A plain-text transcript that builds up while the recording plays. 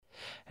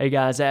Hey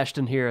guys,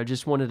 Ashton here. I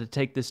just wanted to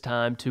take this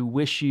time to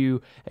wish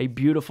you a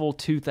beautiful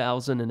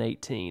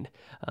 2018.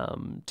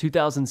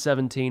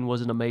 2017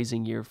 was an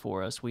amazing year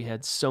for us. We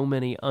had so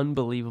many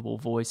unbelievable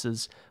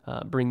voices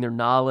bring their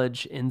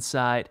knowledge,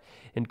 insight,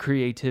 and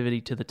creativity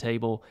to the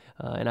table.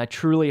 And I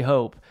truly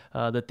hope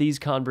that these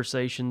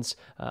conversations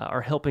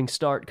are helping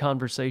start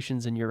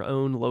conversations in your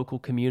own local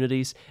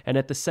communities, and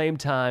at the same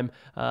time,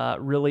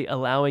 really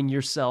allowing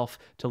yourself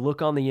to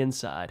look on the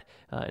inside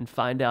and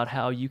find out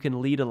how you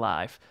can lead a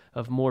life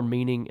of more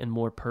meaning and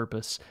more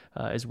purpose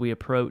as we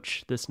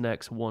approach this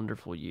next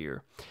wonderful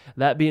year.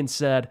 That being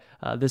said,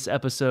 this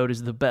episode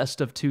is the best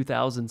of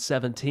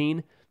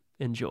 2017.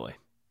 Enjoy.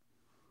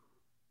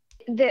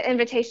 The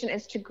invitation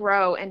is to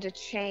grow and to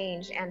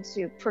change and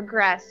to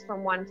progress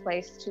from one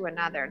place to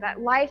another.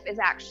 That life is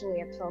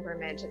actually a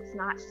pilgrimage. It's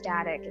not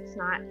static. It's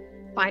not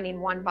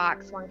finding one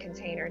box, one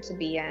container to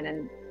be in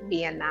and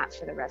be in that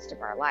for the rest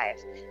of our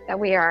life. That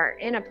we are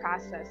in a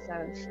process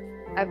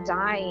of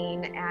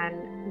dying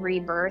and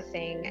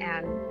rebirthing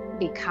and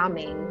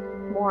becoming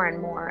more and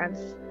more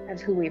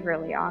of who we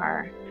really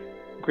are.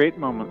 Great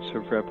moments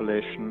of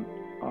revelation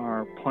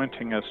are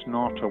pointing us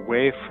not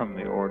away from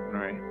the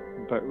ordinary,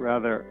 but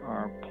rather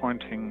are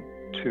pointing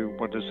to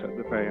what is at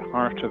the very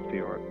heart of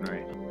the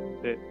ordinary.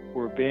 That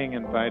we're being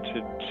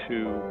invited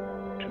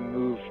to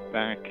move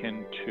back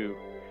into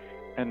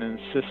an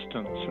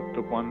insistence of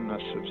the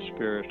oneness of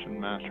spirit and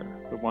matter,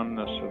 the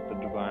oneness of the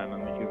divine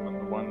and the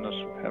human, the oneness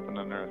of heaven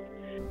and earth.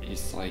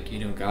 It's like,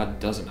 God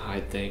doesn't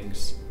hide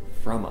things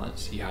from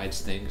us. He hides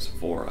things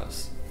for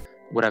us.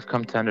 What I've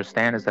come to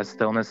understand is that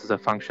stillness is a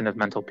function of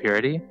mental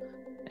purity.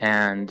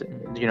 And,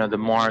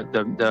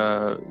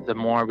 the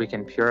more we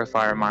can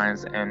purify our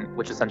minds, and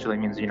which essentially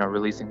means,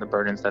 releasing the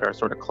burdens that are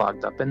sort of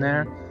clogged up in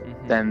there,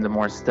 then the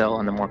more still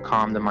and the more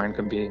calm the mind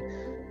can be.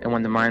 And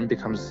when the mind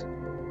becomes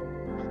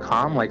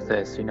calm like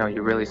this,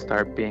 you really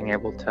start being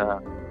able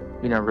to,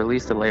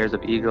 release the layers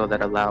of ego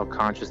that allow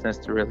consciousness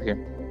to really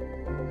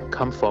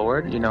come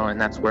forward,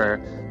 and that's where,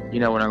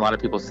 when a lot of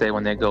people say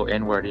when they go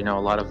inward, a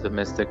lot of the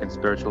mystic and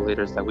spiritual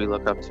leaders that we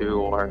look up to,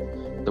 or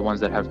the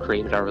ones that have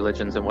created our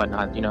religions and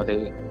whatnot,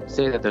 they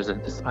say that there's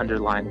this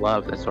underlying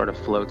love that sort of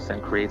floats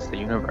and creates the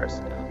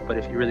universe. But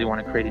if you really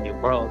want to create a new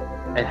world,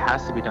 it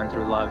has to be done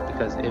through love,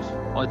 because if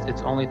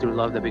it's only through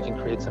love that we can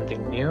create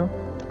something new.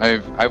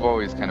 I've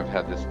always kind of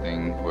had this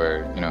thing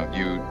where,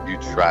 you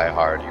try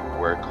hard, you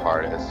work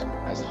hard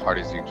as hard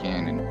as you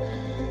can,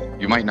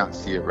 and you might not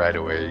see it right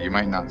away, you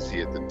might not see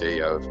it the day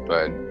of,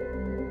 but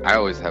I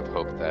always have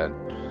hope that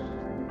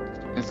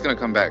it's going to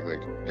come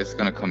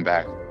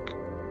back,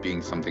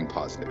 being something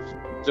positive.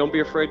 Don't be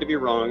afraid to be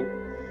wrong.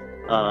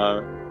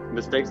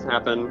 Mistakes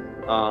happen,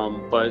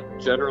 but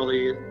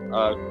generally,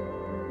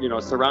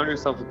 surround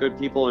yourself with good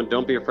people and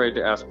don't be afraid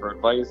to ask for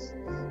advice,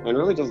 and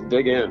really just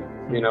dig in,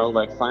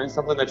 find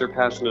something that you're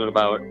passionate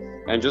about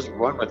and just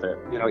run with it.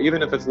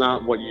 Even if it's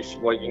not what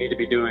you need to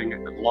be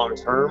doing long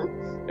term,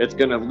 it's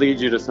going to lead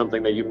you to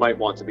something that you might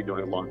want to be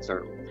doing long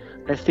term.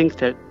 I think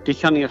that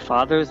becoming a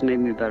father has made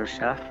me a better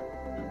chef.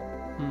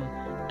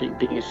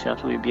 Being a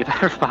chef made me be a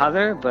better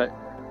father, but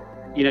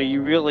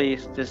you really,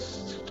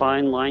 this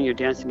fine line you're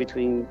dancing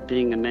between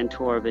being a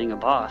mentor or being a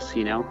boss,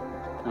 you're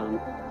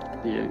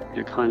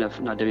kind of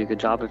not doing a good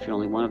job if you're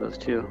only one of those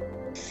two.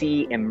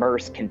 See,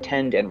 immerse,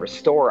 contend, and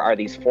restore are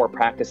these four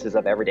practices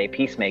of everyday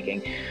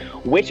peacemaking,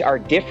 which are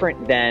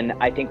different than,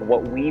 I think,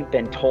 what we've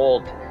been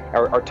told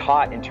or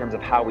taught in terms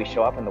of how we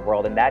show up in the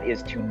world, and that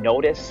is to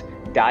notice,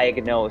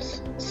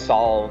 diagnose,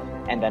 solve,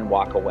 and then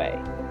walk away.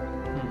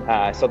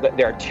 So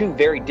there are two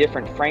very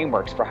different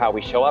frameworks for how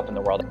we show up in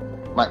the world.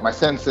 My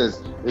sense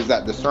is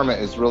that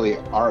discernment is really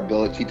our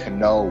ability to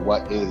know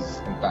what is,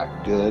 in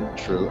fact, good,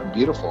 true, and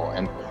beautiful,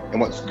 and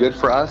what's good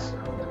for us,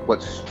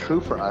 what's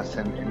true for us,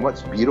 and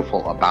what's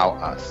beautiful about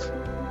us.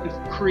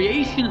 If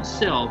creation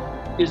itself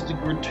is the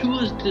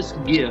gratuitous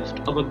gift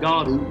of a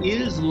God who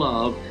is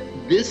love,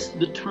 this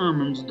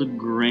determines the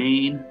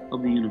grain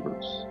of the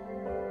universe.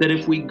 That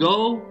if we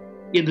go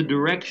in the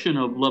direction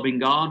of loving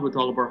God with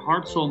all of our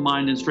heart, soul,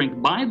 mind, and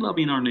strength by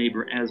loving our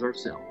neighbor as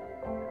ourselves,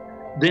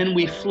 then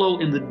we flow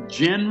in the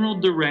general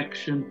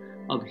direction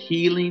of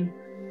healing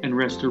and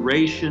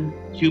restoration,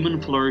 human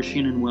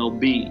flourishing and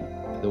well-being.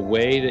 The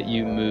way that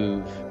you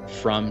move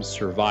from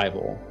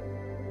survival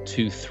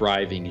to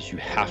thriving is you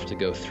have to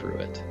go through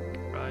it.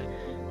 Right.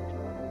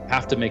 You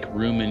have to make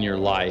room in your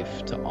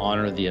life to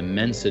honor the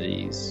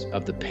immensities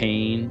of the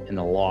pain and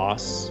the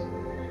loss,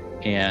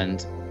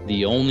 and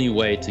the only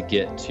way to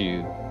get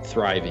to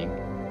thriving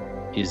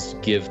is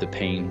give the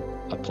pain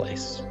a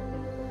place.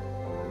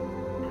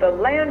 The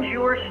land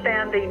you are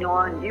standing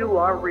on, you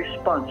are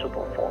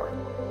responsible for.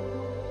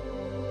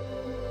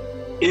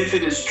 If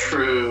it is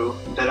true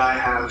that I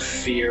have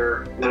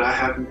fear, that I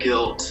have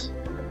guilt,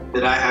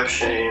 that I have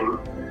shame,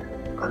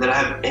 that I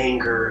have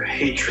anger,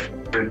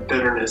 hatred,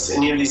 bitterness,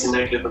 any of these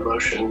negative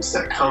emotions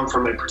that come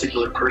from a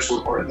particular person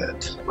or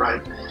event,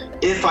 right?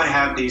 If I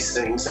have these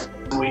things,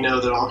 and we know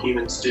that all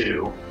humans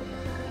do,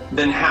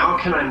 then how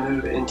can I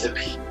move into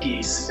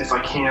peace if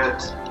I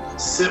can't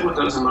sit with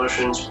those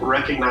emotions,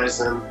 recognize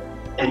them,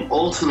 and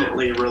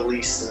ultimately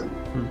release them.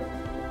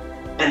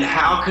 And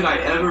how could I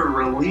ever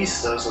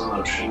release those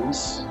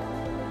emotions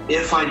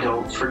if I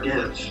don't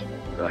forgive?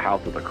 The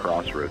house of the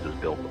crossroads is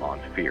built on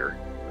fear,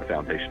 the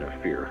foundation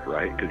of fear,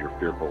 right? Because you're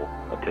fearful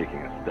of taking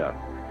a step.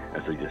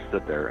 And so you just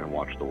sit there and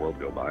watch the world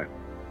go by.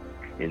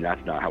 And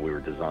that's not how we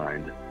were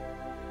designed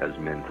as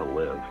men to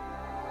live.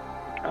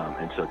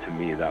 And so to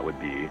me, that would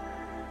be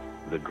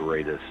the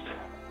greatest,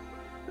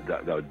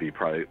 that would be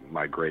probably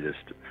my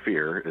greatest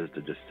fear, is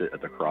to just sit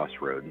at the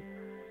crossroad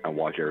and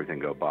watch everything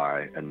go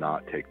by and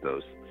not take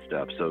those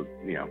steps. So,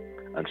 you know,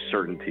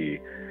 uncertainty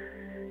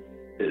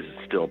is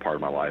still a part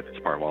of my life. It's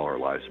part of all our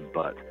lives.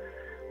 But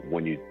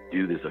when you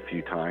do this a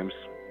few times,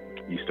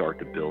 you start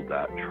to build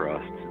that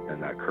trust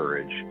and that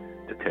courage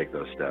to take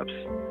those steps.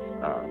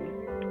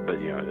 But,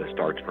 you know, it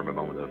starts from a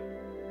moment of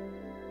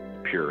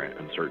pure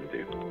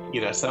uncertainty.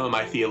 You know, some of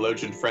my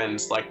theologian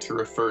friends like to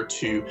refer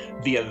to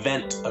the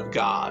event of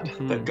God,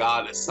 that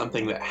God is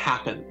something that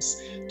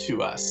happens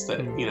to us, that,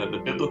 you know, the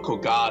biblical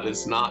God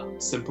is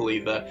not simply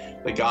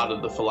the God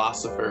of the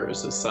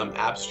philosophers as some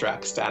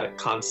abstract static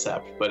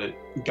concept, but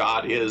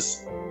God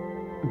is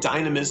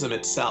dynamism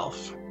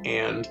itself.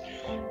 And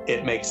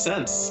it makes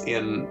sense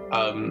in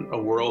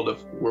a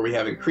world where we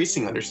have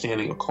increasing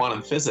understanding of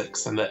quantum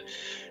physics, and that,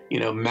 you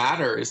know,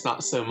 matter is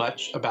not so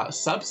much about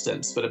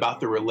substance, but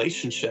about the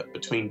relationship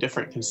between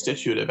different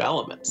constitutive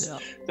elements. Yeah.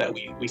 That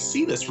we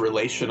see this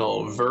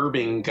relational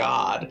verbing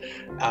God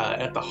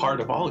at the heart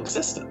of all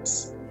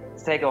existence.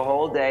 Take a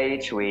whole day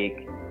each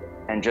week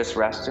and just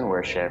rest and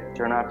worship.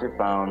 Turn off your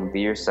phone,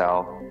 be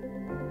yourself.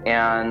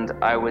 And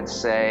I would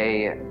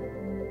say,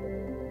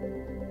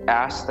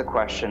 ask the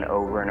question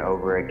over and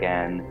over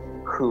again,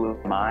 who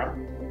am I?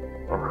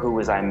 Or who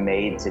was I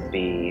made to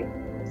be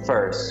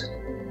first?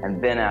 And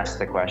then ask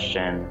the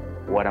question,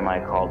 what am I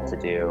called to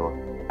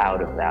do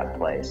out of that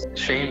place?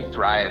 Shame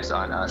thrives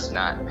on us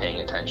not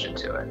paying attention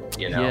to it,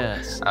 you know?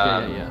 Yes.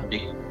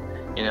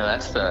 You know,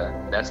 that's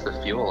the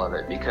fuel of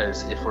it,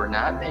 because if we're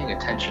not paying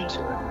attention to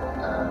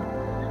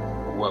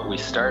it, what we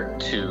start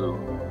to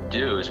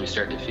do is we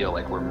start to feel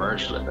like we're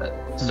merged with it.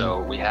 So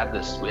we have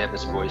this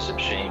voice of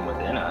shame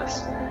within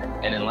us,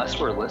 and unless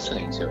we're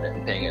listening to it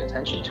and paying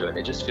attention to it,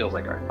 it just feels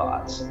like our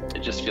thoughts. It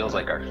just feels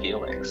like our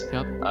feelings.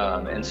 Yep.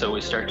 And so we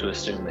start to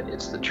assume that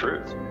it's the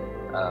truth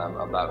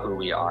about who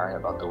we are and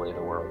about the way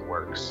the world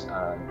works.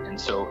 And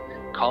so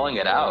calling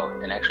it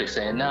out and actually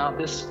saying, no,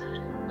 this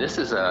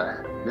is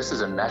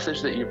a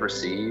message that you've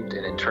received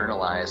and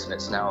internalized, and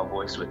it's now a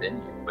voice within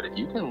you. But if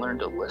you can learn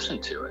to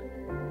listen to it,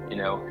 you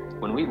know,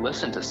 when we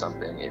listen to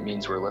something, it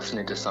means we're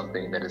listening to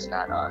something that is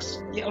not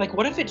us. Yeah, like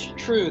what if it's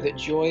true that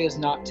joy is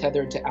not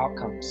tethered to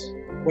outcomes?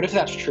 What if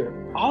that's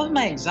true? All of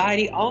my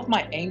anxiety, all of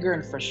my anger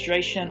and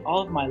frustration,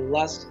 all of my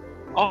lust,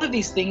 all of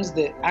these things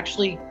that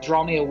actually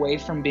draw me away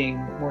from being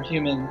more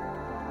human,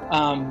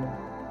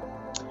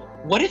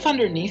 what if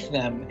underneath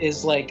them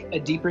is like a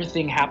deeper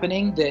thing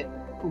happening that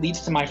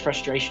leads to my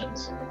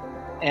frustrations?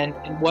 And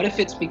what if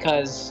it's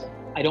because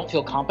I don't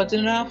feel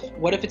competent enough?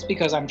 What if it's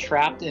because I'm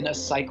trapped in a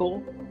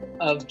cycle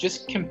of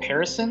just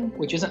comparison,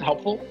 which isn't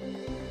helpful?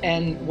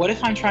 And what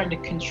if I'm trying to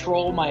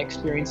control my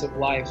experience of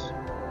life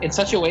in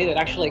such a way that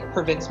actually like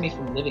prevents me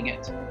from living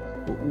it?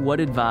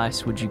 What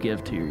advice would you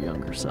give to your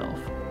younger self?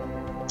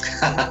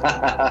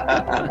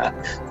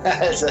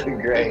 That's a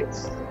great.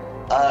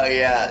 Oh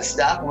yeah,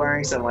 stop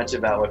worrying so much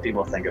about what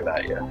people think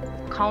about you.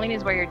 Calling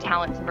is where your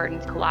talents and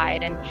burdens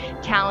collide, and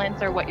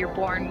talents are what you're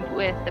born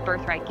with, the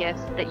birthright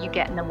gifts that you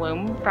get in the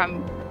womb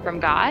from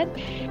God,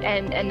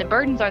 and the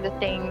burdens are the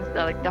things,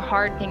 the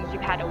hard things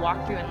you've had to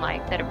walk through in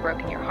life that have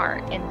broken your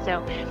heart. And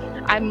so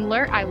I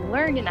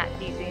learned in that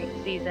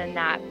season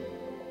that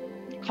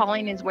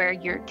calling is where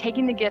you're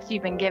taking the gifts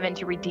you've been given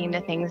to redeem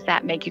the things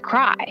that make you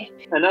cry.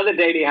 Another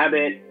daily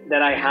habit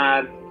that I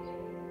have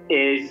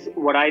is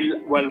what I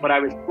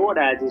was taught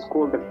as is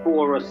called the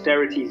 4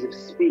 austerities of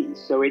speech.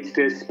 So it's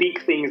to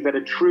speak things that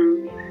are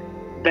true,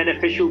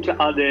 beneficial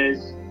to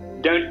others,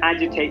 don't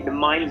agitate the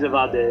minds of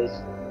others,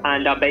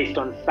 and are based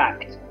on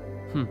fact.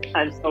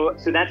 And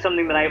so that's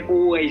something that I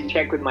always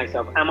check with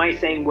myself. Am I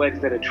saying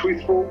words that are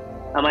truthful?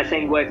 Am I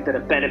saying words that are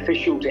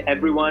beneficial to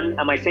everyone?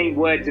 Am I saying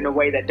words in a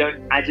way that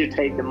don't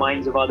agitate the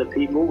minds of other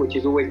people, which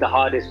is always the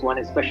hardest one,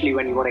 especially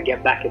when you want to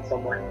get back at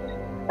someone?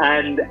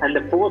 And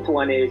the fourth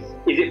one is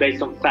it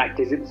based on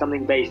fact? Is it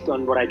something based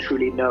on what I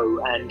truly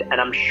know? And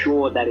I'm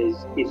sure that is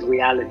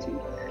reality.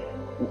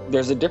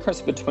 There's a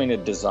difference between a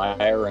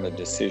desire and a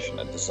decision.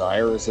 A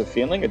desire is a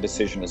feeling, a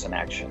decision is an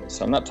action.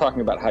 So I'm not talking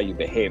about how you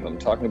behave, I'm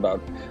talking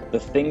about the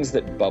things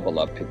that bubble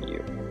up in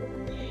you.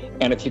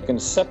 And if you can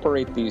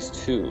separate these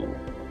two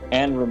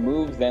and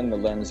remove then the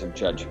lens of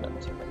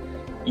judgment,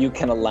 you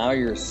can allow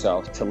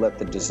yourself to let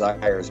the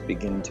desires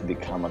begin to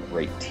become a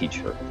great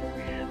teacher.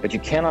 But you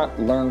cannot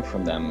learn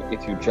from them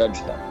if you judge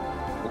them,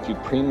 if you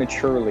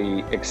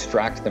prematurely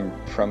extract them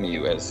from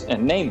you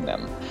and name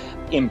them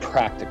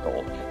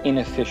impractical,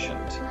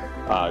 inefficient,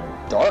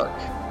 dark,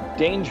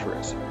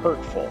 dangerous,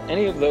 hurtful,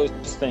 any of those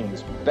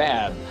things,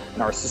 bad,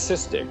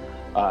 narcissistic,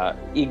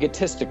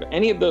 egotistical,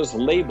 any of those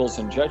labels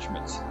and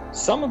judgments.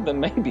 Some of them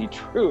may be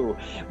true,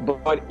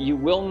 but you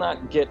will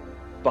not get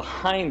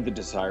behind the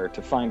desire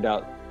to find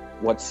out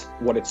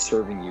what it's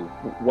serving you,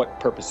 what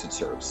purpose it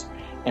serves.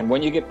 And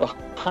when you get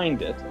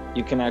behind it,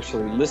 you can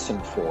actually listen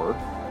for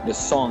the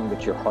song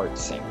that your heart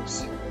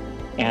sings.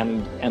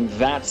 And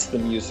that's the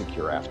music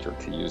you're after,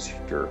 to use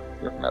your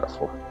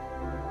metaphor.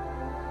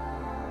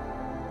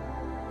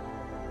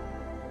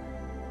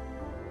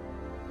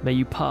 May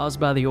you pause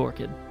by the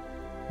orchid,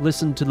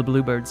 listen to the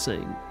bluebird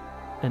sing,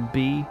 and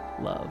be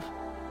love.